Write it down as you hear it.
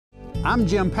I'm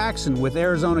Jim Paxon with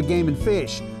Arizona Game and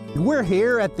Fish. We're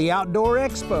here at the Outdoor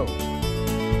Expo.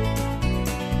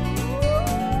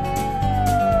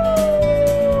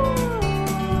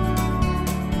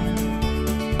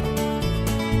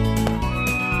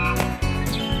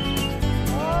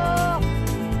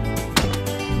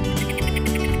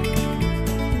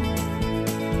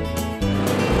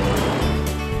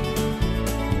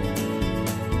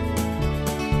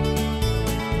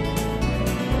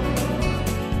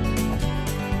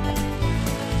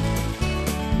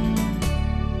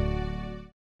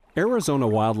 Arizona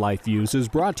Wildlife Views is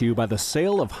brought to you by the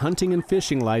sale of hunting and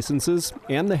fishing licenses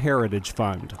and the Heritage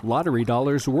Fund, lottery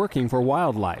dollars working for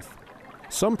wildlife.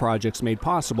 Some projects made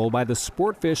possible by the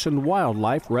Sport Fish and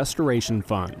Wildlife Restoration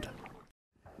Fund.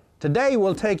 Today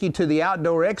we'll take you to the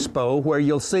Outdoor Expo where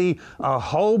you'll see a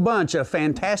whole bunch of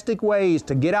fantastic ways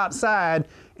to get outside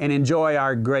and enjoy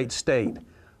our great state.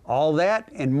 All that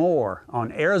and more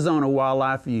on Arizona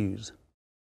Wildlife Views.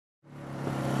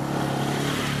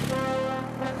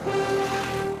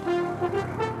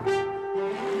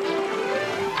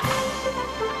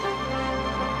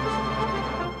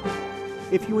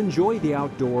 If you enjoy the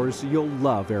outdoors, you'll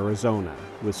love Arizona.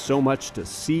 With so much to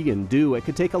see and do, it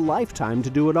could take a lifetime to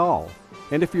do it all.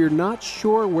 And if you're not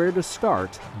sure where to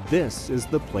start, this is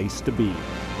the place to be.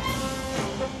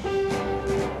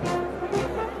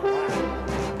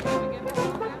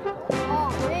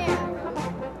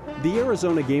 The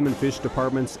Arizona Game and Fish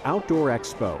Department's Outdoor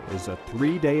Expo is a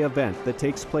 3-day event that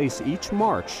takes place each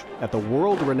March at the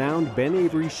world-renowned Ben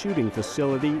Avery Shooting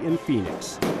Facility in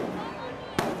Phoenix.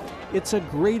 It's a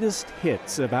greatest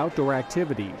hits of outdoor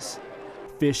activities: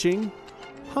 fishing,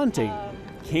 hunting,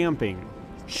 camping,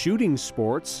 shooting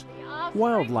sports,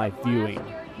 wildlife viewing,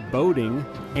 boating,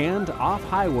 and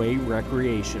off-highway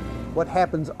recreation. What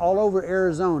happens all over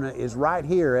Arizona is right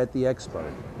here at the Expo.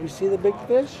 You see the big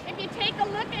fish? If you take a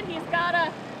look at, he's got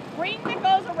a ring that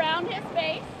goes around his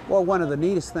face. Well, one of the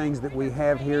neatest things that we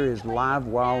have here is live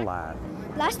wildlife.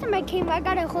 Last time I came, I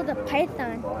got a hold of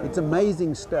python. It's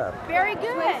amazing stuff. Very good.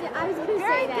 I was going to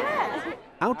say that.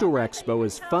 Outdoor Expo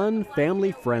is fun,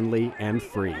 family-friendly, and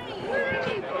free.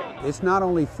 It's not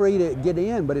only free to get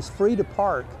in, but it's free to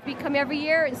park. We come every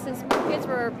year, and since my kids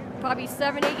were probably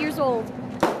 7, 8 years old.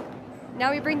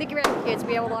 Now we bring the grandkids.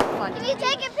 We have a lot of fun. Can you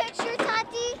take a picture,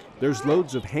 Tati? There's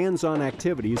loads of hands-on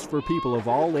activities for people of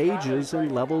all ages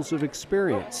and levels of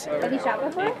experience. Have you shot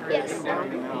before? Yes.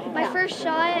 My first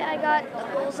shot, I got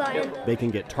a bullseye. They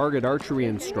can get target archery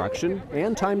instruction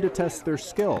and time to test their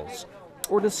skills,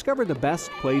 or discover the best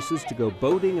places to go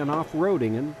boating and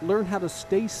off-roading and learn how to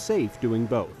stay safe doing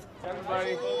both.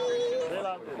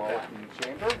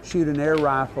 Shoot an air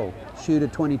rifle, shoot a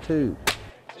 .22.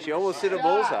 She almost hit a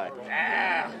bullseye.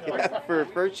 Yeah, for her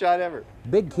first shot ever.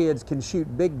 Big kids can shoot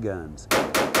big guns.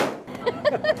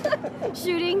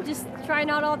 Shooting, just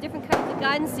trying out all different kinds of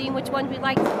guns, seeing which ones we'd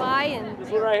like to buy. And This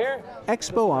one right here?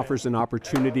 Expo offers an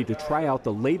opportunity to try out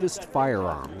the latest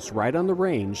firearms right on the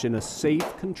range in a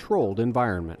safe, controlled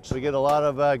environment. We get a lot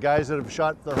of guys that have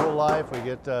shot their whole life. We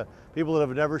get people that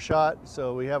have never shot.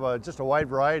 So we have just a wide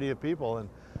variety of people. And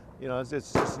you know,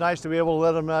 it's nice to be able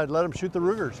to let them shoot the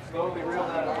Rugers.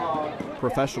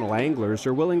 Professional anglers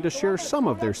are willing to share some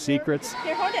of their secrets.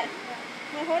 Here, hold it.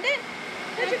 Now hold it.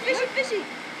 Fishy, fishy, fishy.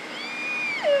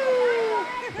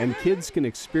 And kids can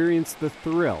experience the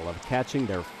thrill of catching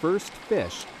their first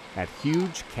fish at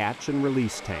huge catch and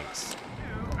release tanks.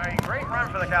 A great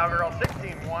run for the Cowgirl.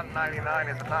 16:199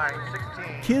 is the time.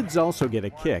 16. Kids also get a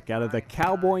kick out of the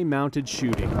cowboy mounted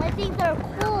shooting. I think they're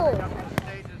cool.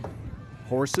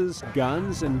 Horses,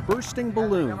 guns, and bursting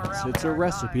balloons. It's a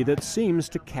recipe that seems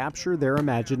to capture their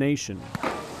imagination.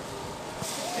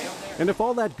 And if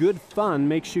all that good fun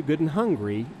makes you good and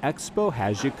hungry, Expo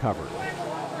has you covered.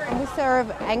 We serve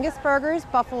Angus burgers,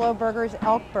 buffalo burgers,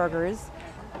 elk burgers.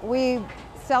 We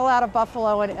sell out of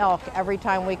buffalo and elk every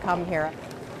time we come here.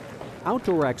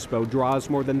 Outdoor Expo draws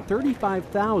more than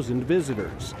 35,000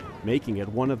 visitors, making it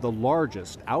one of the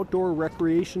largest outdoor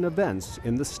recreation events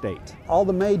in the state. All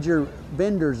the major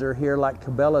vendors are here, like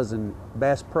Cabela's and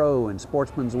Bass Pro and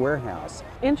Sportsman's Warehouse.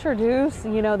 Introduce,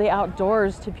 the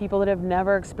outdoors to people that have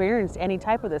never experienced any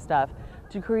type of this stuff,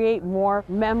 to create more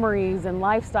memories and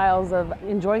lifestyles of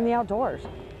enjoying the outdoors.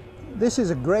 This is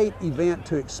a great event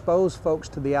to expose folks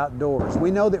to the outdoors.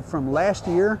 We know that from last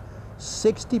year,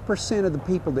 60% of the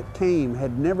people that came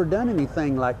had never done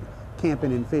anything like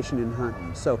camping and fishing and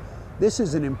hunting. So this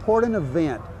is an important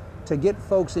event to get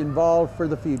folks involved for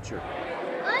the future.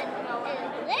 What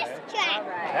is this track?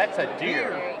 That's a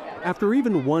deer. After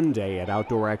even one day at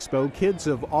Outdoor Expo, kids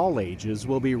of all ages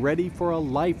will be ready for a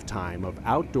lifetime of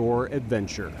outdoor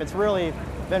adventure. It's really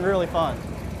been really fun.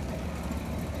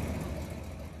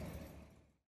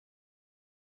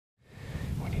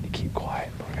 We need to keep quiet.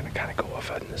 We're going to kind of go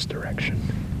off in this direction.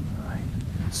 All right.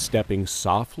 Stepping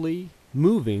softly,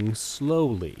 moving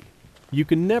slowly. You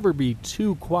can never be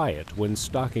too quiet when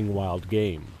stalking wild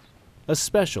game,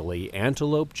 especially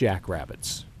antelope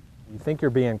jackrabbits. You think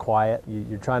you're being quiet,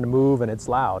 you're trying to move and it's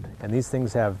loud, and these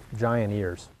things have giant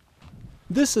ears.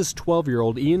 This is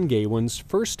 12-year-old Ian Gaywin's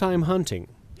first time hunting.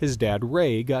 His dad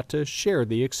Ray got to share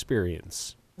the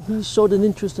experience. He showed an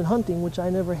interest in hunting, which I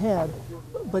never had,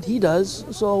 but he does,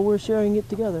 so we're sharing it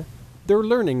together. They're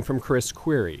learning from Chris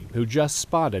Query, who just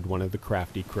spotted one of the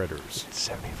crafty critters. It's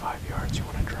 75 yards, you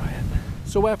want to try it?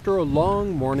 So after a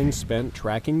long morning spent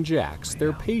tracking jacks,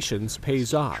 their patience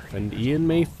pays off, and Ian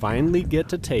may finally get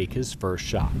to take his first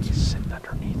shot. He's sitting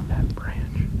underneath that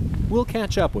branch. We'll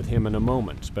catch up with him in a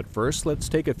moment, but first let's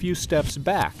take a few steps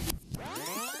back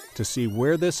to see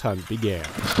where this hunt began.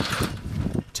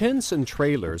 Tents and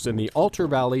trailers in the Altar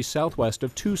Valley southwest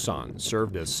of Tucson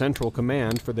served as central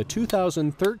command for the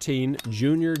 2013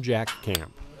 Junior Jack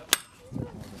Kamp.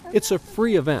 It's a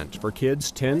free event for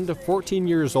kids 10 to 14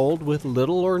 years old with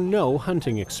little or no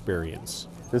hunting experience.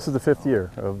 This is the 5th year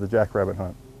of the jackrabbit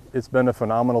hunt. It's been a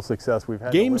phenomenal success. We've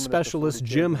had Game specialist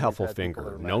Jim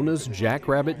Heffelfinger, known as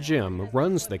Jackrabbit Jim,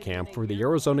 runs the camp for the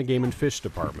Arizona Game and Fish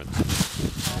Department.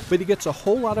 But he gets a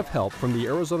whole lot of help from the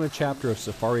Arizona chapter of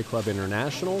Safari Club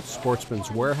International,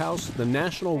 Sportsman's Warehouse, the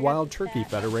National Wild Turkey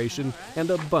Federation, and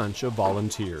a bunch of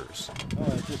volunteers.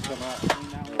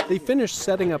 They finished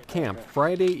setting up camp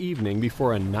Friday evening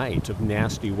before a night of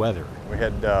nasty weather. We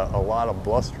had a lot of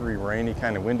blustery, rainy,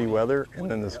 kind of windy weather,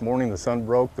 and then this morning the sun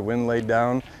broke, the wind laid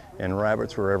down, and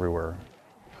rabbits were everywhere.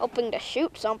 Hoping to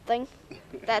shoot something.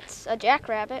 That's a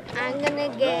jackrabbit. I'm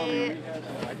gonna get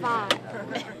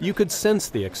 5. You could sense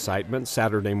the excitement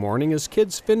Saturday morning as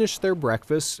kids finished their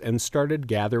breakfast and started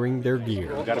gathering their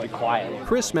gear. We gotta be quiet.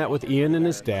 Chris met with Ian and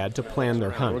his dad to plan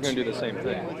their hunt. We're gonna do the same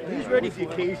thing. Who's ready for the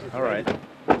occasion? All right.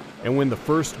 And when the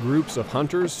first groups of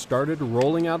hunters started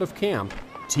rolling out of camp,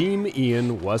 Team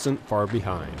Ian wasn't far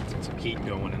behind. Some heat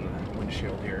going in the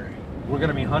windshield here. We're going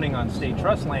to be hunting on state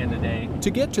trust land today. To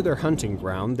get to their hunting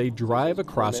ground, they drive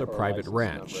across a private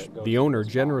ranch. The owner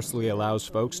generously allows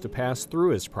folks to pass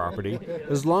through his property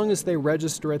as long as they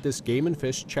register at this game and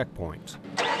fish checkpoint.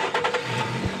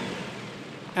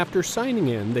 After signing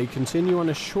in, they continue on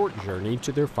a short journey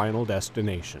to their final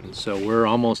destination. So we're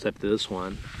almost up to this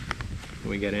one.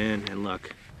 We get in and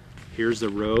look, here's the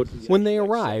road. When they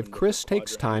arrive, Chris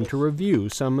takes time to review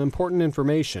some important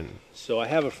information. So I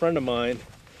have a friend of mine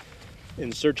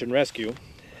in search and rescue,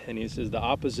 and he says the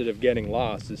opposite of getting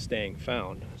lost is staying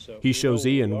found. So he shows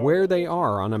Ian where they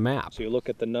are on a map. So you look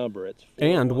at the number, it's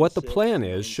and what the plan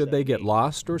is should they get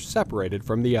lost or separated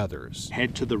from the others.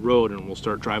 Head to the road and we'll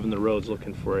start driving the roads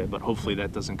looking for it, but hopefully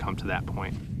that doesn't come to that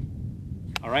point.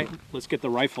 All right, let's get the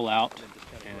rifle out.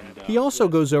 He also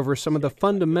goes over some of the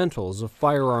fundamentals of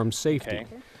firearm safety. Okay.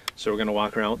 So we're going to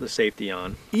walk around with the safety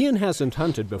on. Ian hasn't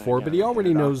hunted before, but he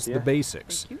already knows the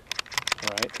basics. All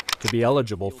right. To be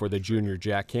eligible for the Junior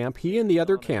Jack Kamp, he and the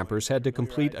other campers had to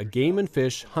complete a game and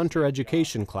fish hunter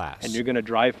education class. And you're going to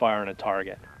dry fire on a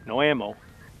target. No ammo.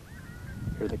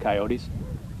 Hear the coyotes?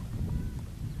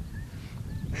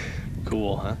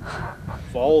 Cool, huh?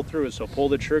 Follow through, so pull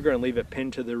the trigger and leave it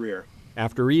pinned to the rear.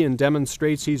 After Ian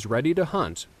demonstrates he's ready to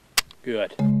hunt,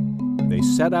 good. They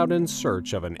set out in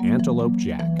search of an antelope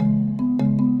jack.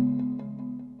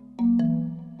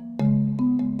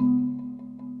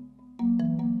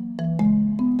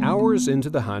 Hours into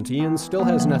the hunt, Ian still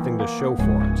has nothing to show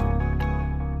for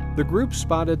it. The group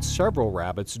spotted several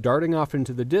rabbits darting off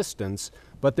into the distance,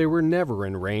 but they were never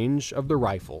in range of the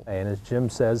rifle. And as Jim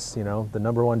says, you know, the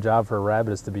 #1 job for a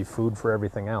rabbit is to be food for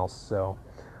everything else. So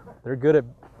they're good at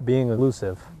being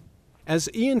elusive. As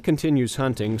Ian continues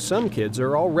hunting, some kids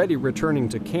are already returning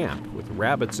to camp with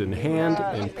rabbits in hand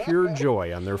and pure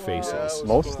joy on their faces.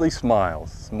 Mostly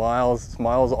smiles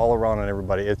all around on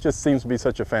everybody. It just seems to be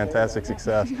such a fantastic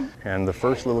success. And the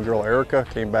first little girl, Erica,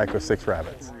 came back with 6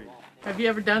 rabbits. Have you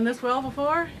ever done this well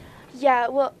before? Yeah,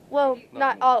 well,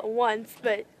 not all at once,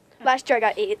 but last year I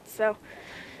got 8, so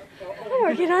I'm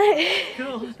working on it.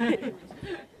 Cool.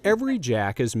 Every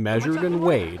jack is measured and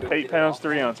weighed. 8 pounds,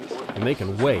 3 ounces. And they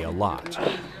can weigh a lot.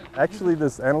 Actually,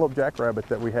 this antelope jackrabbit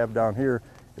that we have down here,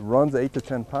 it runs 8 to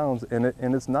 10 pounds, and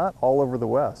it's not all over the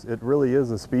West. It really is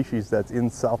a species that's in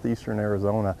southeastern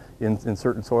Arizona, in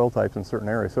certain soil types in certain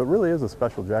areas. So it really is a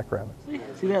special jackrabbit.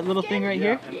 See that little thing right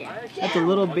here? That's a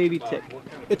little baby tick.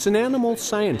 It's an animal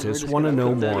scientists want to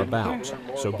know more about,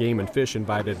 so Game and Fish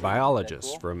invited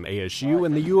biologists from ASU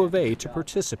and the U of A to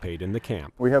participate in the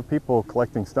camp. We have people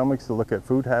collecting stomachs to look at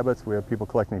food habits. We have people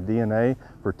collecting DNA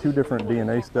for 2 different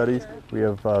DNA studies. We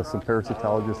have some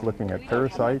parasitologists looking at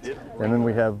parasites, and then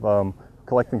we have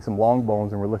collecting some long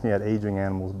bones, and we're looking at aging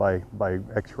animals by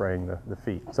x-raying the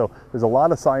feet. So there's a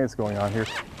lot of science going on here.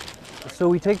 So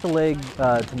we take the leg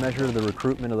to measure the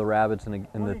recruitment of the rabbits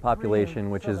in the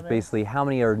population, which is basically how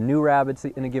many are new rabbits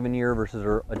in a given year versus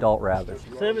are adult rabbits.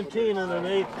 17 on an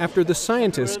 8. After the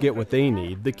scientists get what they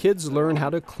need, the kids learn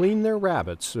how to clean their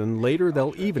rabbits, and later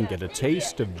they'll even get a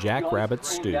taste of jackrabbit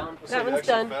stew. That one's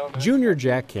done. Junior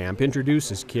Jack Kamp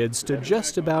introduces kids to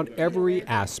just about every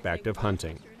aspect of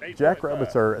hunting.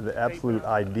 Jackrabbits are the absolute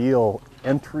ideal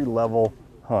entry-level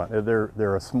hunt.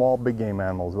 They're a small big game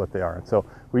animal is what they are. And so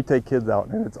we take kids out,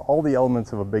 and it's all the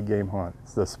elements of a big game hunt.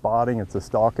 It's the spotting, it's the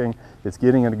stalking, it's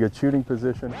getting in a good shooting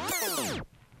position.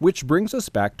 Which brings us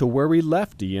back to where we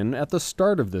left Ian at the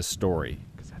start of this story.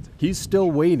 He's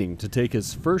still waiting to take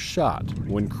his first shot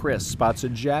when Chris spots a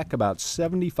jack about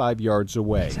 75 yards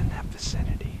away. It's in that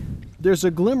vicinity. There's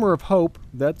a glimmer of hope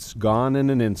that's gone in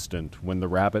an instant when the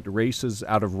rabbit races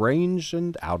out of range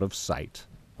and out of sight.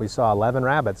 We saw 11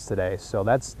 rabbits today, so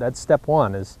that's step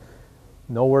one, is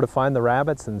know where to find the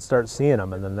rabbits and start seeing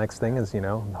them. And the next thing is,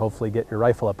 hopefully get your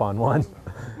rifle up on one.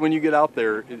 When you get out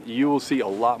there, you will see a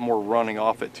lot more running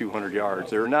off at 200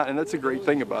 yards. They're not, and that's a great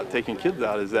thing about taking kids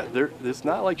out, is that it's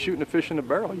not like shooting a fish in a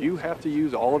barrel. You have to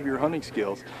use all of your hunting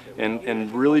skills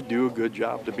and really do a good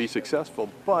job to be successful.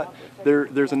 But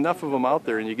there's enough of them out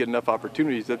there, and you get enough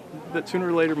opportunities that sooner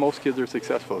or later most kids are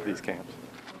successful at these camps.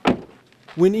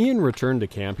 When Ian returned to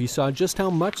camp, he saw just how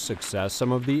much success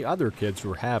some of the other kids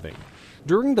were having.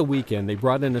 During the weekend, they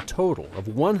brought in a total of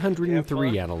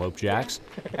 103 antelope jacks,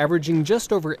 averaging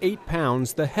just over 8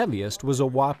 pounds. The heaviest was a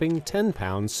whopping 10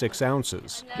 pounds, 6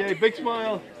 ounces. Okay, big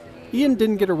smile. Ian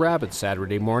didn't get a rabbit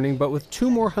Saturday morning, but with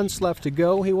 2 more hunts left to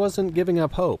go, he wasn't giving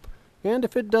up hope. And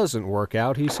if it doesn't work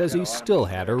out, he says he still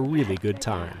had a really good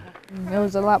time. It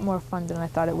was a lot more fun than I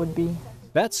thought it would be.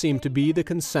 That seemed to be the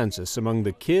consensus among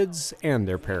the kids and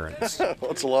their parents.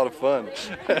 Well, it's a lot of fun.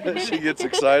 She gets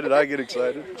excited, I get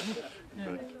excited.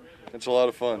 It's a lot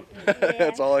of fun.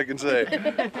 That's all I can say.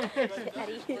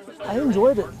 I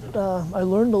enjoyed it. I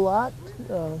learned a lot.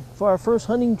 For our first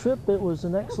hunting trip, it was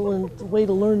an excellent way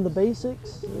to learn the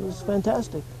basics. It was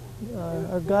fantastic.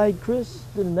 Our guide, Chris,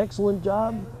 did an excellent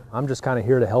job. I'm just kind of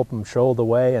here to help them show the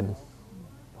way and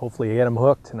hopefully get them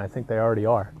hooked, and I think they already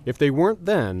are. If they weren't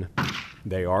then,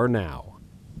 they are now.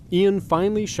 Ian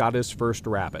finally shot his first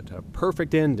rabbit, a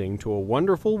perfect ending to a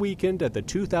wonderful weekend at the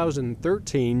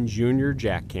 2013 Junior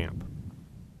Jack Kamp.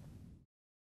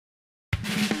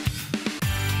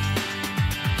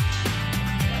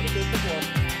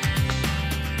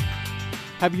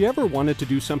 Have you ever wanted to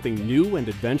do something new and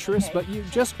adventurous, but you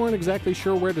just weren't exactly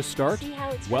sure where to start?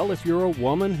 Well, if you're a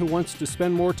woman who wants to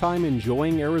spend more time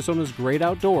enjoying Arizona's great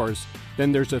outdoors,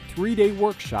 then there's a 3-day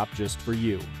workshop just for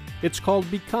you. It's called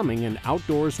Becoming an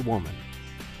Outdoors Woman.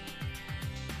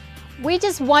 We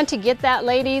just want to get that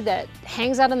lady that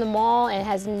hangs out in the mall and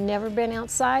has never been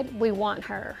outside. We want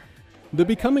her. The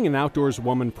Becoming an Outdoors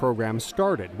Woman program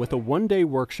started with a 1-day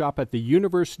workshop at the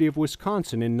University of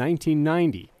Wisconsin in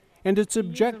 1990. And its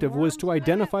objective was to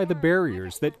identify the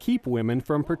barriers that keep women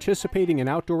from participating in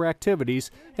outdoor activities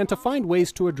and to find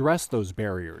ways to address those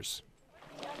barriers.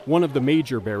 One of the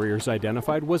major barriers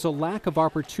identified was a lack of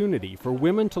opportunity for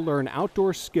women to learn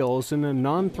outdoor skills in a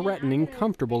non-threatening,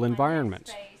 comfortable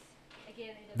environment.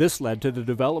 This led to the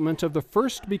development of the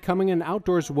first Becoming an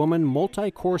Outdoors Woman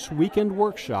multi-course weekend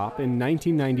workshop in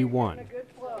 1991.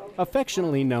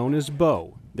 Affectionately known as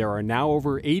BOW, there are now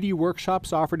over 80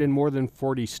 workshops offered in more than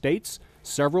 40 states,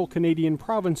 several Canadian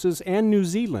provinces, and New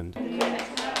Zealand.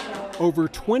 Over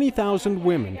 20,000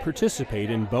 women participate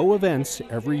in BOW events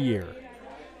every year.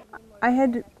 I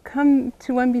had come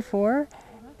to one before,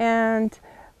 and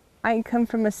I come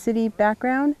from a city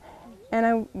background, and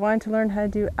I wanted to learn how to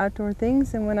do outdoor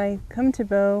things. And when I come to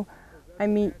BOW, I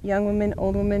meet young women,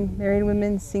 old women, married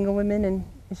women, single women, and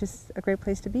it's just a great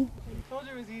place to be.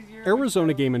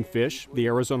 Arizona Game and Fish, the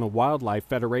Arizona Wildlife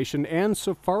Federation, and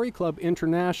Safari Club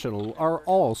International are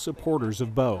all supporters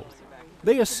of BOW.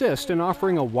 They assist in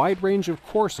offering a wide range of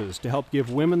courses to help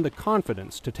give women the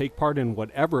confidence to take part in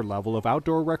whatever level of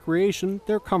outdoor recreation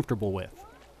they're comfortable with.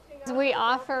 We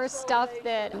offer stuff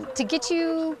to get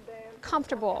you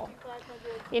comfortable.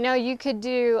 You know, you could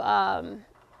do I'm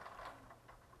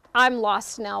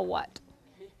lost, now what?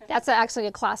 That's actually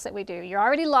a class that we do. You're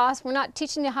already lost. We're not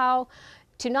teaching you how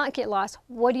to not get lost,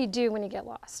 what do you do when you get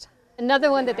lost? Another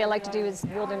one that they like to do is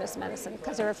wilderness medicine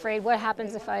because they're afraid what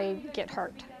happens if I get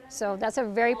hurt. So that's a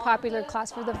very popular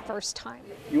class for the first time.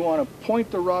 You want to point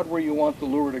the rod where you want the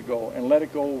lure to go and let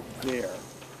it go there.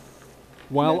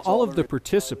 While all of the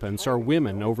participants are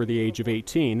women over the age of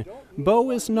 18, bow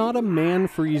is not a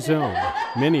man-free zone.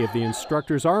 Many of the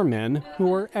instructors are men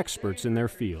who are experts in their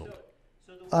field.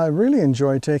 I really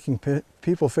enjoy taking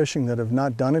people fishing that have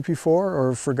not done it before or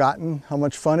have forgotten how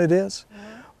much fun it is,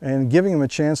 and giving them a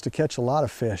chance to catch a lot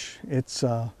of fish. It's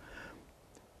not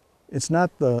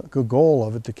the goal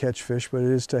of it to catch fish, but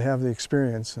it is to have the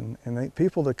experience, and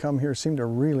people that come here seem to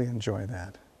really enjoy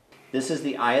that. This is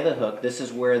the eye of the hook. This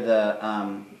is where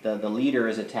the leader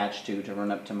is attached to run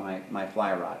up to my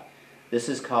fly rod. This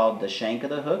is called the shank of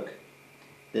the hook.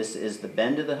 This is the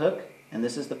bend of the hook, and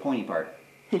this is the pointy part.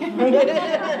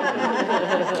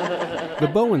 The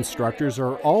bow instructors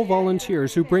are all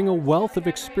volunteers who bring a wealth of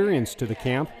experience to the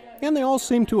camp, and they all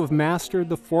seem to have mastered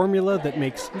the formula that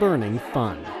makes learning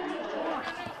fun.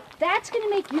 That's going to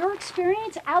make your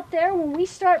experience out there when we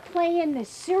start playing the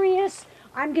serious,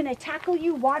 I'm going to tackle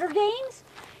you water games.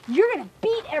 You're going to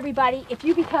beat everybody if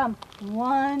you become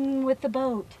one with the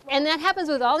boat. And that happens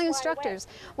with all the instructors.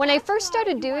 When I first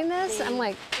started doing this, I'm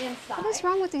like, what is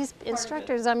wrong with these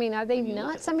instructors? I mean, are they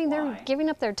nuts? I mean, they're giving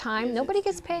up their time. Nobody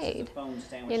gets paid.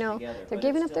 You know, they're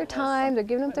giving up their time, they're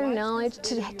giving up their knowledge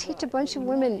to teach a bunch of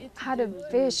women how to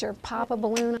fish or pop a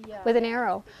balloon with an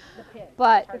arrow.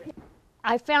 But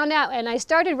I found out, and I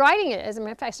started writing it. As a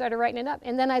matter of fact, I started writing it up.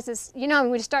 And then I said, you know,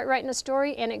 when you start writing a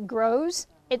story and it grows,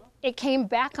 it came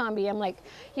back on me. I'm like,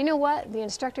 you know what? The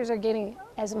instructors are getting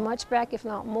as much back, if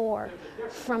not more,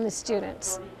 from the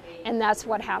students. And that's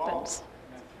what happens.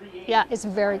 Yeah, it's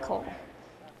very cool.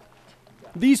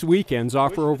 These weekends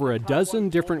offer over a dozen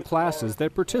different classes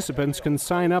that participants can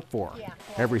sign up for.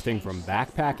 Everything from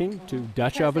backpacking to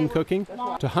Dutch oven cooking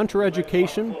to hunter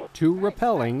education to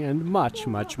rappelling and much,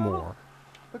 much more.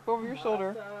 Look over your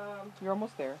shoulder. You're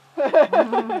almost there. She's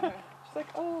like,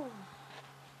 oh.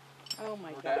 Oh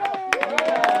my God.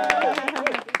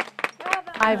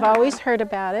 I've always heard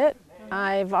about it.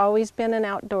 I've always been an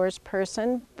outdoors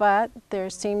person, but there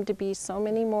seem to be so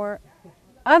many more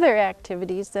other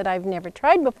activities that I've never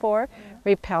tried before,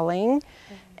 rappelling,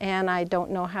 and I don't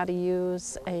know how to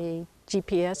use a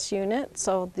GPS unit,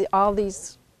 so all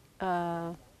these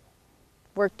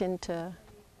worked into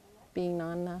being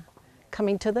on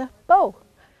coming to the bow.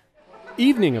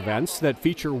 Evening events that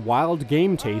feature wild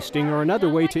game tasting are another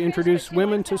way to introduce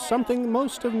women to something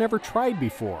most have never tried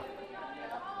before.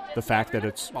 The fact that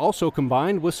it's also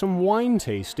combined with some wine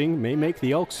tasting may make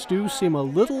the elk stew seem a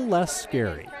little less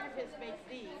scary.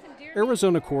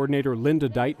 Arizona coordinator Linda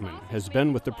Deitman has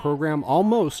been with the program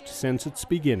almost since its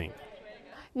beginning.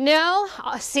 No,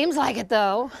 seems like it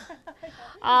though.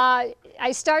 I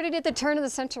started at the turn of the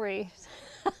century.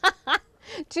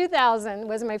 2000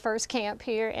 was my first camp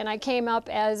here, and I came up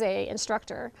as an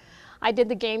instructor. I did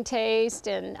the game taste,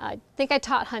 and I think I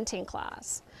taught hunting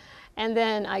class. And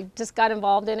then I just got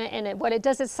involved in it, and what it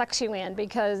does is sucks you in,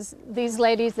 because these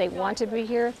ladies, they want to be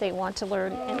here, they want to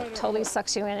learn, and it totally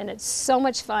sucks you in, and it's so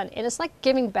much fun. And it's like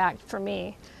giving back for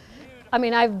me. I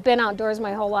mean, I've been outdoors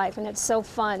my whole life, and it's so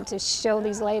fun to show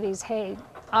these ladies, hey,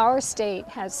 our state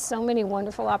has so many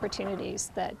wonderful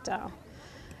opportunities that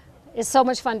it's so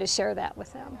much fun to share that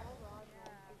with them.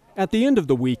 At the end of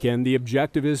the weekend, the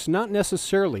objective is not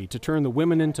necessarily to turn the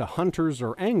women into hunters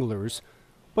or anglers,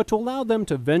 but to allow them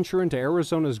to venture into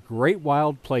Arizona's great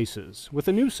wild places with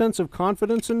a new sense of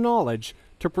confidence and knowledge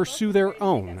to pursue their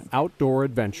own outdoor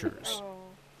adventures.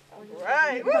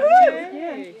 Right.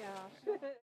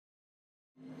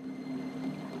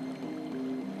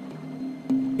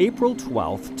 April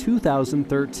 12th,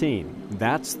 2013.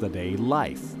 That's the day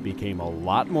life became a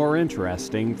lot more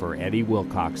interesting for Eddie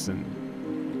Wilcoxon.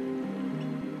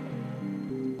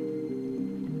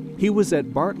 He was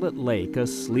at Bartlett Lake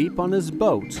asleep on his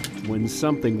boat when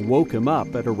something woke him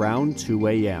up at around 2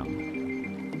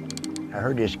 a.m. I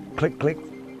heard this click, click,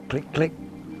 click, click.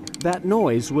 That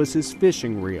noise was his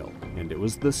fishing reel, and it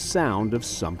was the sound of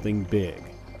something big.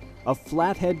 A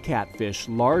flathead catfish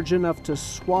large enough to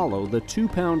swallow the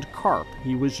 2-pound carp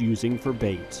he was using for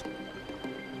bait.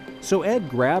 So Ed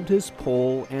grabbed his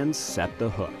pole and set the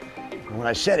hook. When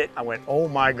I set it, I went, oh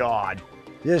my God,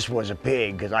 this was a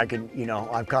pig, because I could, you know,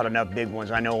 I've caught enough big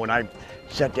ones. I know when I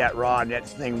set that rod, that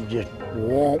thing just,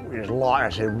 whoa, just locked. I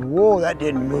said, whoa, that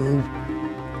didn't move.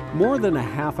 More than a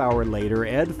half hour later,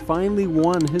 Ed finally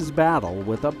won his battle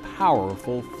with a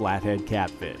powerful flathead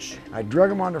catfish. I drug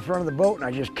him on the front of the boat, and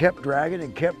I just kept dragging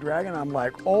and kept dragging. I'm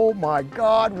like, oh my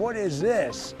God, what is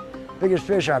this? Biggest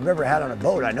fish I've ever had on a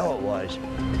boat, I know it was.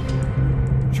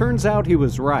 Turns out he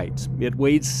was right. It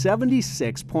weighed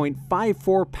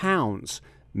 76.54 pounds,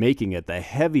 making it the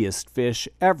heaviest fish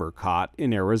ever caught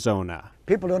in Arizona.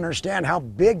 People don't understand how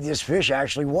big this fish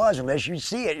actually was unless you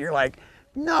see it. You're like,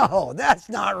 no, that's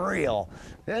not real.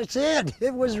 That's it.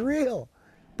 It was real.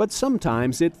 But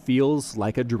sometimes it feels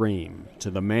like a dream to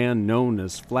the man known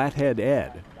as Flathead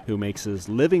Ed, who makes his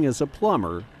living as a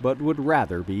plumber but would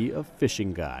rather be a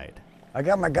fishing guide. I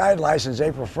got my guide license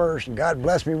April 1st, and God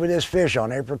blessed me with this fish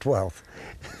on April 12th.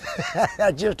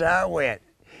 That's just how it went.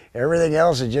 Everything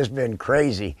else has just been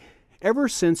crazy. Ever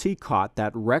since he caught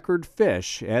that record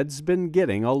fish, Ed's been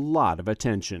getting a lot of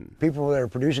attention. People that are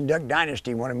producing Duck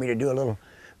Dynasty wanted me to do a little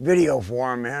video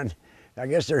for them, man. I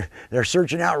guess they're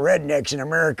searching out rednecks in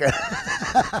America.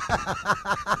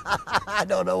 I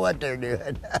don't know what they're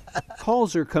doing.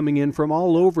 Calls are coming in from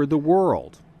all over the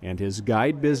world, and his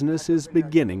guide business is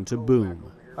beginning to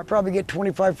boom. I probably get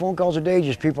 25 phone calls a day,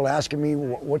 just people asking me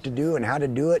what to do and how to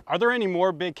do it. Are there any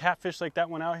more big catfish like that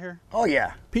one out here? Oh,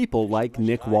 yeah. People like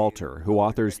Nick Walter, who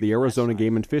authors the Arizona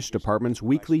Game and Fish Department's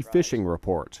weekly fishing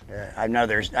report. I know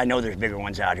there's bigger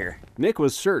ones out here. Nick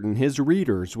was certain his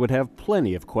readers would have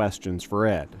plenty of questions for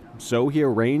Ed, so he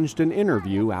arranged an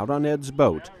interview out on Ed's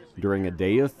boat during a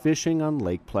day of fishing on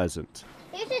Lake Pleasant.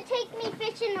 You should take me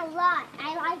fishing a lot.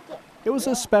 I like it. It was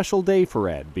a special day for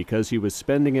Ed because he was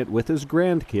spending it with his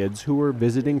grandkids who were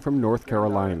visiting from North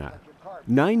Carolina.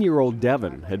 9-year-old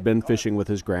Devin had been fishing with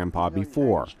his grandpa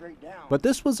before, but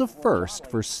this was a first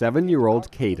for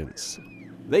 7-year-old Cadence.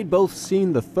 They'd both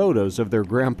seen the photos of their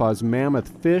grandpa's mammoth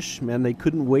fish, and they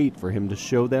couldn't wait for him to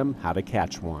show them how to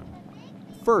catch one.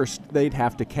 First, they'd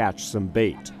have to catch some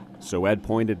bait, so Ed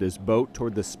pointed his boat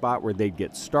toward the spot where they'd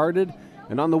get started,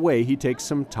 and on the way, he takes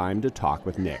some time to talk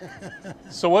with Nick.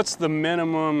 So what's the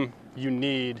minimum you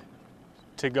need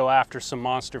to go after some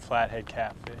monster flathead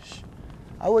catfish?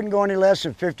 I wouldn't go any less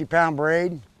than 50-pound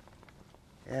braid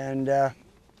and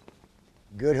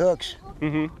good hooks.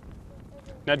 Mm-hmm.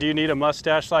 Now, do you need a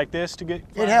mustache like this to get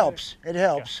flathead? It helps. It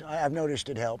helps. Yeah. I've noticed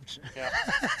it helps. Yeah.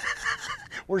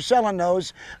 We're selling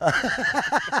those.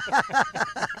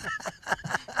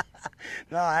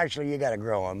 No, actually, you got to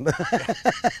grow them.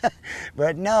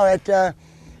 But no, it's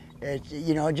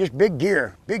you know, just big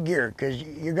gear, because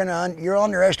you'll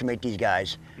underestimate these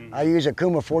guys. Mm-hmm. I use a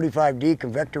Kuma 45D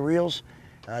convector reels.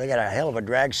 They got a hell of a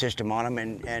drag system on them,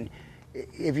 and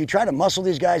if you try to muscle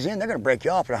these guys in, they're going to break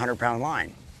you off at a 100-pound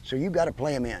line. So you've got to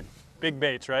play them in. Big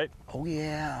baits, right? Oh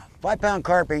yeah, 5-pound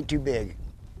carp ain't too big.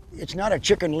 It's not a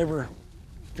chicken liver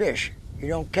fish. You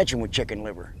don't catch them with chicken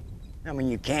liver. I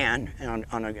mean, you can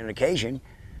on an occasion,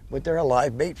 but they're a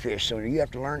live bait fish, so you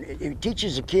have to learn. It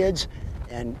teaches the kids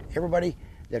and everybody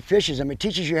that fishes them, it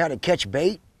teaches you how to catch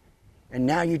bait, and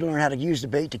now you learn how to use the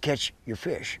bait to catch your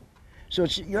fish. So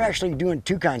you're actually doing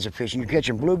two kinds of fishing. You're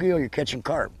catching bluegill, you're catching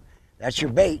carp. That's your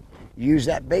bait. You use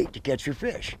that bait to catch your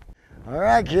fish. All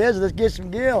right, kids, let's get some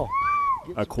gill.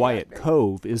 A quiet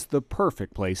cove is the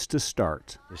perfect place to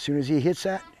start. As soon as he hits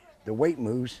that, the weight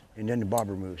moves, and then the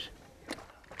bobber moves.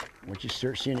 Once you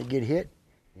start seeing it get hit.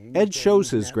 Ed shows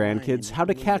his grandkids how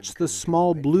to catch the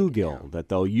small bluegill that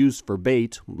they'll use for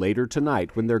bait later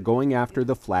tonight when they're going after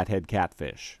the flathead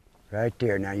catfish. Right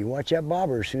there. Now you watch that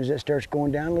bobber. As soon as that starts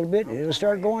going down a little bit, it'll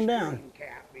start going down.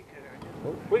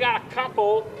 We got a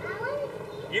couple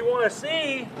you want to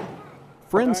see.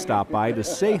 Friends stop by to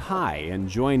say hi and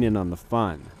join in on the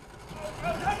fun.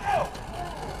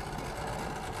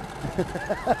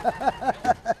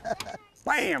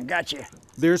 Bam, got you.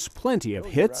 There's plenty of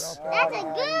hits. That's a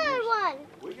good one.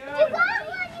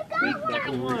 You got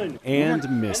one.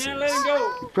 And misses. And then let him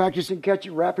go. Practicing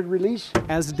catching rapid release.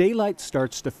 As daylight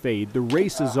starts to fade, the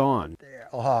race is on.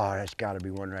 Oh, that's got to be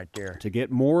one right there. To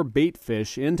get more bait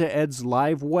fish into Ed's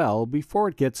live well before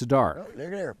it gets dark. Oh, look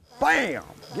at there. Bam!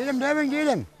 Get him, Devin, get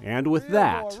him. And with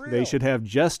that, they should have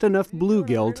just enough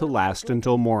bluegill to last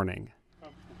until morning.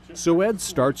 So Ed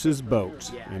starts his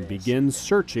boat and begins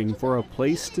searching for a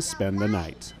place to spend the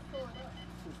night.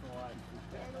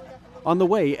 On the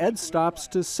way, Ed stops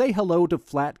to say hello to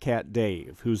Flat Cat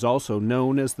Dave, who's also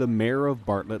known as the mayor of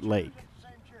Bartlett Lake.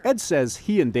 Ed says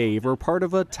he and Dave are part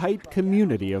of a tight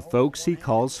community of folks he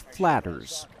calls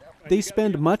flatters. They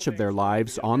spend much of their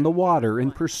lives on the water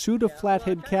in pursuit of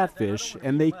flathead catfish,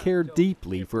 and they care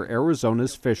deeply for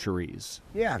Arizona's fisheries.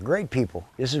 Yeah, great people.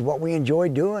 This is what we enjoy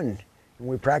doing.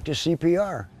 We practice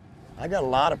CPR. I got a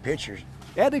lot of pictures.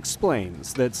 Ed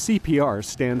explains that CPR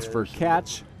stands for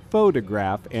catch,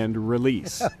 photograph, and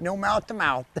release. No mouth to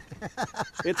mouth.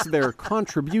 It's their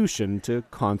contribution to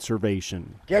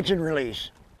conservation. Catch and release.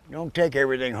 Don't take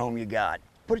everything home you got.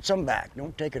 put some back.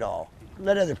 Don't take it all.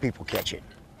 Let other people catch it.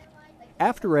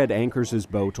 After Ed anchors his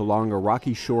boat along a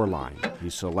rocky shoreline, he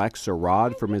selects a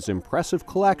rod from his impressive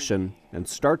collection and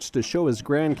starts to show his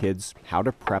grandkids how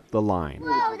to prep the line.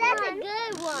 Whoa, that's a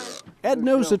good one. Ed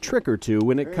knows a trick or two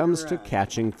when it comes to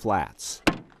catching flats.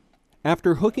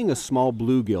 After hooking a small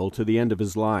bluegill to the end of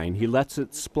his line, he lets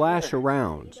it splash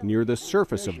around near the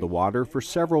surface of the water for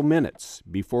several minutes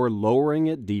before lowering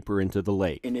it deeper into the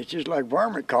lake. And it's just like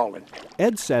varmint calling.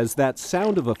 Ed says that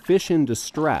sound of a fish in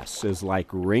distress is like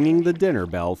ringing the dinner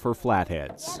bell for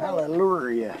flatheads.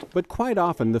 Hallelujah. But quite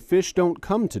often the fish don't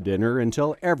come to dinner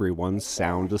until everyone's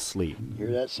sound asleep.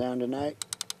 Hear that sound tonight?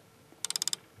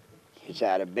 It's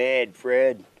out of bed,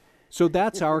 Fred. So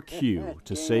that's our cue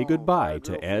to say goodbye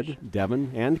to Ed,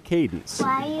 Devin, and Cadence.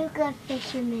 Why are you good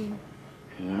fishermen?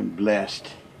 I'm blessed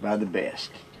by the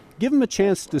best. Give them a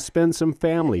chance to spend some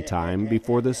family time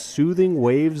before the soothing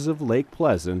waves of Lake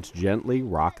Pleasant gently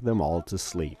rock them all to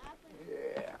sleep,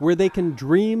 where they can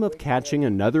dream of catching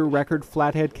another record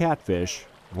flathead catfish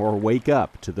or wake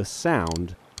up to the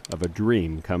sound of a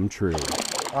dream come true.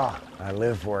 Ah, I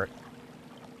live for it.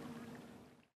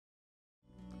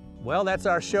 Well, that's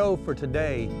our show for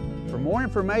today. For more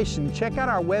information, check out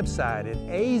our website at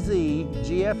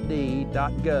azgfd.gov.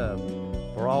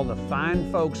 For all the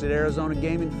fine folks at Arizona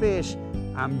Game and Fish,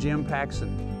 I'm Jim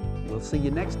Paxon. We'll see you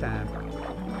next time.